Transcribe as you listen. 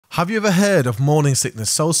Have you ever heard of morning sickness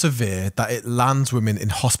so severe that it lands women in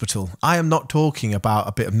hospital? I am not talking about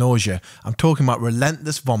a bit of nausea. I'm talking about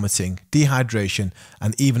relentless vomiting, dehydration,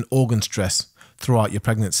 and even organ stress throughout your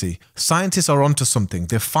pregnancy. Scientists are onto something.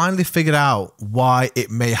 They've finally figured out why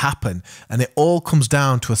it may happen, and it all comes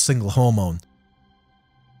down to a single hormone.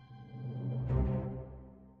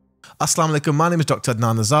 Assalamu alaikum, my name is Dr.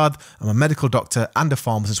 Adnan Azad. I'm a medical doctor and a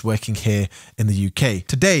pharmacist working here in the UK.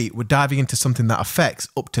 Today, we're diving into something that affects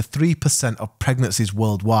up to 3% of pregnancies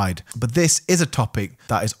worldwide. But this is a topic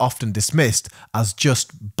that is often dismissed as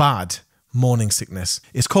just bad morning sickness.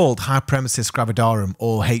 It's called Hyperemesis Gravidarum,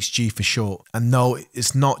 or HG for short. And no,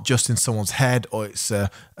 it's not just in someone's head, or it's a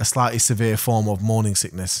slightly severe form of morning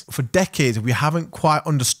sickness. For decades, we haven't quite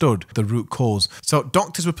understood the root cause. So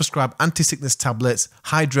doctors would prescribe anti-sickness tablets,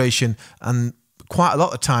 hydration, and quite a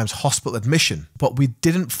lot of times hospital admission. But we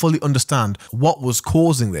didn't fully understand what was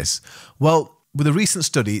causing this. Well, with a recent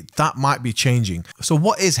study, that might be changing. So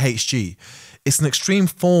what is HG? It's an extreme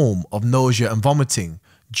form of nausea and vomiting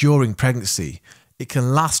during pregnancy. It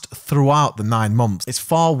can last throughout the 9 months. It's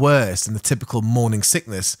far worse than the typical morning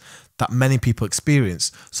sickness that many people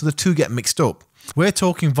experience, so the two get mixed up. We're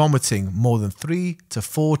talking vomiting more than 3 to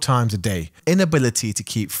 4 times a day, inability to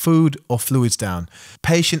keep food or fluids down.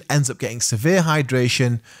 Patient ends up getting severe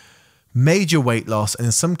hydration, major weight loss, and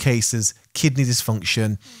in some cases, kidney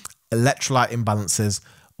dysfunction, electrolyte imbalances,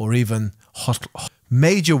 or even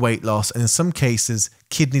major weight loss, and in some cases,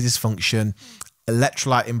 kidney dysfunction,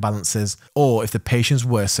 electrolyte imbalances, or if the patient's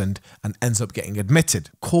worsened and ends up getting admitted,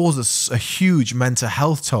 causes a huge mental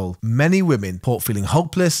health toll. Many women report feeling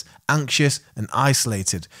hopeless, anxious, and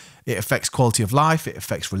isolated. It affects quality of life, it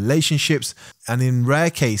affects relationships, and in rare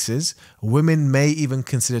cases, women may even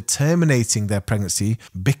consider terminating their pregnancy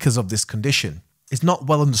because of this condition. It's not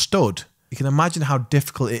well understood. You can imagine how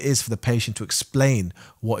difficult it is for the patient to explain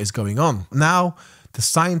what is going on. Now, the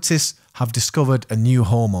scientists have discovered a new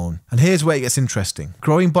hormone. And here's where it gets interesting.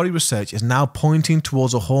 Growing body research is now pointing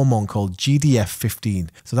towards a hormone called GDF-15.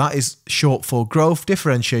 So that is short for growth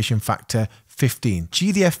differentiation factor 15.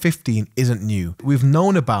 GDF-15 isn't new. We've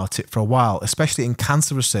known about it for a while, especially in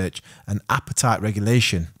cancer research and appetite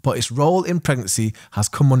regulation. But its role in pregnancy has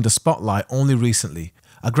come under spotlight only recently.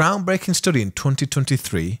 A groundbreaking study in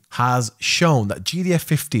 2023 has shown that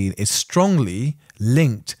GDF-15 is strongly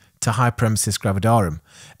linked to Hyperemesis Gravidarum.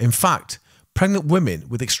 In fact, pregnant women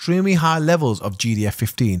with extremely high levels of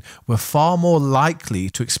GDF-15 were far more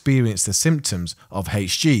likely to experience the symptoms of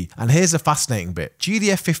HG. And here's a fascinating bit.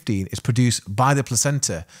 GDF-15 is produced by the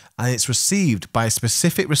placenta and it's received by a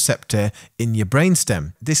specific receptor in your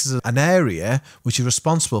brainstem. This is an area which is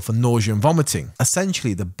responsible for nausea and vomiting.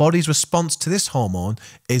 Essentially, the body's response to this hormone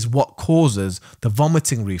is what causes the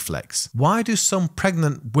vomiting reflex. Why do some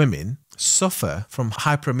pregnant women suffer from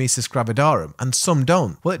Hyperemesis Gravidarum and some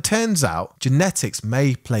don't? Well, it turns out genetics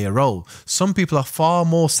may play a role. Some people are far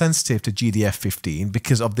more sensitive to GDF-15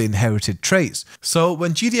 because of the inherited traits. So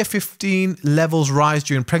when GDF-15 levels rise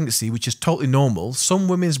during pregnancy, which is totally normal, some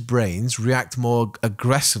women's brains react more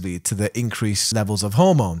aggressively to the increased levels of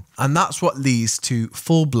hormone. And that's what leads to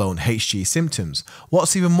full-blown HG symptoms.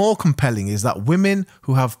 What's even more compelling is that women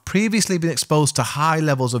who have previously been exposed to high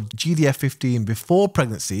levels of GDF-15 before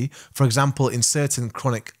pregnancy, for example, in certain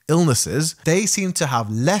chronic illnesses, they seem to have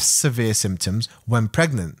less severe symptoms when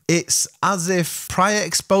pregnant. It's as if prior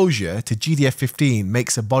exposure to GDF-15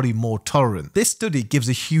 makes a body more tolerant. This study gives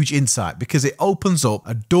a huge insight because it opens up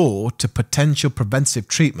a door to potential preventive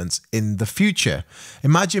treatments in the future.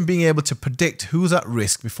 Imagine being able to predict who's at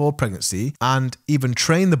risk before pregnancy and even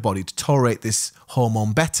train the body to tolerate this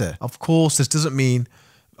hormone better. Of course, this doesn't mean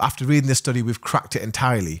after reading this study, we've cracked it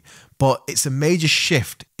entirely, but it's a major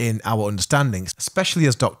shift in our understanding, especially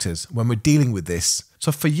as doctors when we're dealing with this.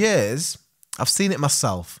 So for years, I've seen it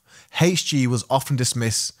myself. HG was often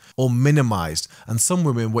dismissed or minimized, and some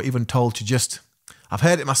women were even told to just, I've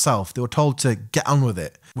heard it myself, they were told to get on with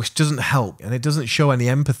it, which doesn't help and it doesn't show any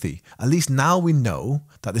empathy. At least now we know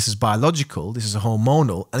that this is biological, this is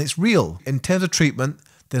hormonal, and it's real. In terms of treatment,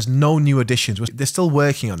 there's no new additions. They're still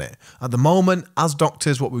working on it. At the moment, as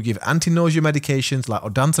doctors, what we give anti-nausea medications like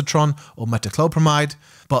ondansetron or metoclopramide,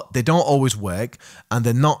 but they don't always work and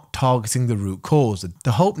they're not targeting the root cause.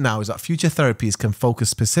 The hope now is that future therapies can focus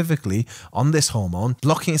specifically on this hormone,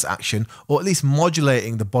 blocking its action or at least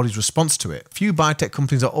modulating the body's response to it. Few biotech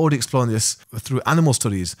companies are already exploring this through animal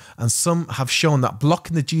studies, and some have shown that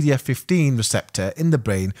blocking the GDF-15 receptor in the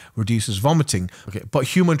brain reduces vomiting. Okay, but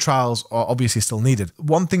human trials are obviously still needed.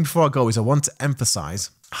 One thing before I go is I want to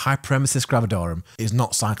emphasize Hyperemesis Gravidarum is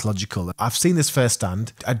not psychological. I've seen this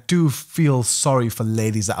firsthand. I do feel sorry for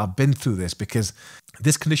ladies that have been through this because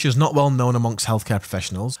this condition is not well known amongst healthcare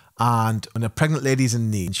professionals. And when a pregnant lady is in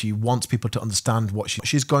need, she wants people to understand what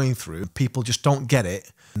she's going through. People just don't get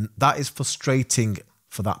it. And that is frustrating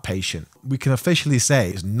for that patient. We can officially say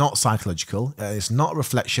it's not psychological. It's not a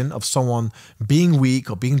reflection of someone being weak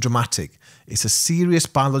or being dramatic. It's a serious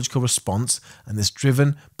biological response, and it's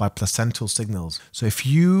driven by placental signals. So if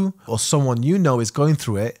you or someone you know is going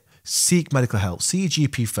through it, seek medical help. See your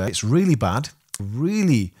GP first. It's really bad,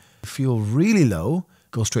 really feel really low,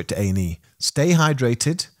 go straight to A&E. Stay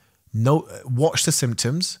hydrated, watch the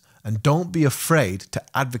symptoms, and don't be afraid to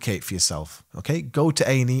advocate for yourself, okay? Go to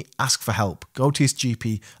A&E, ask for help. Go to his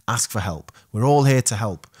GP, ask for help. We're all here to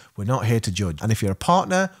help. We're not here to judge. And if you're a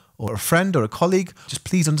partner or a friend or a colleague, just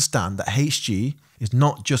please understand that HG is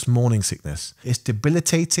not just morning sickness. It's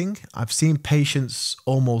debilitating. I've seen patients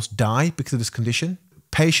almost die because of this condition.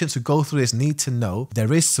 Patients who go through this need to know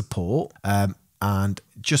there is support, and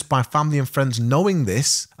just by family and friends knowing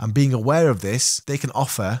this and being aware of this, they can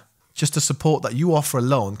offer just the support that you offer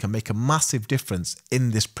alone can make a massive difference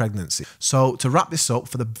in this pregnancy. So to wrap this up,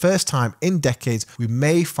 for the first time in decades, we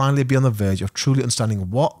may finally be on the verge of truly understanding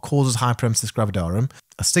what causes hyperemesis gravidarum.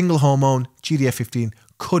 A single hormone, GDF-15,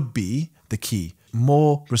 could be the key.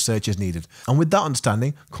 More research is needed. And with that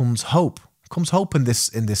understanding comes hope. In this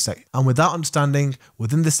sector. And with that understanding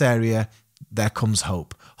within this area, there comes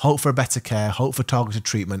hope. Hope for better care, hope for targeted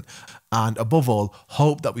treatment, and above all,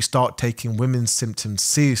 hope that we start taking women's symptoms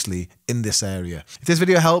seriously in this area. If this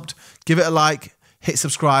video helped, give it a like, hit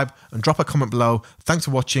subscribe, and drop a comment below. Thanks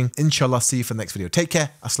for watching. Inshallah, see you for the next video. Take care.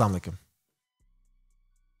 Assalamu alaikum.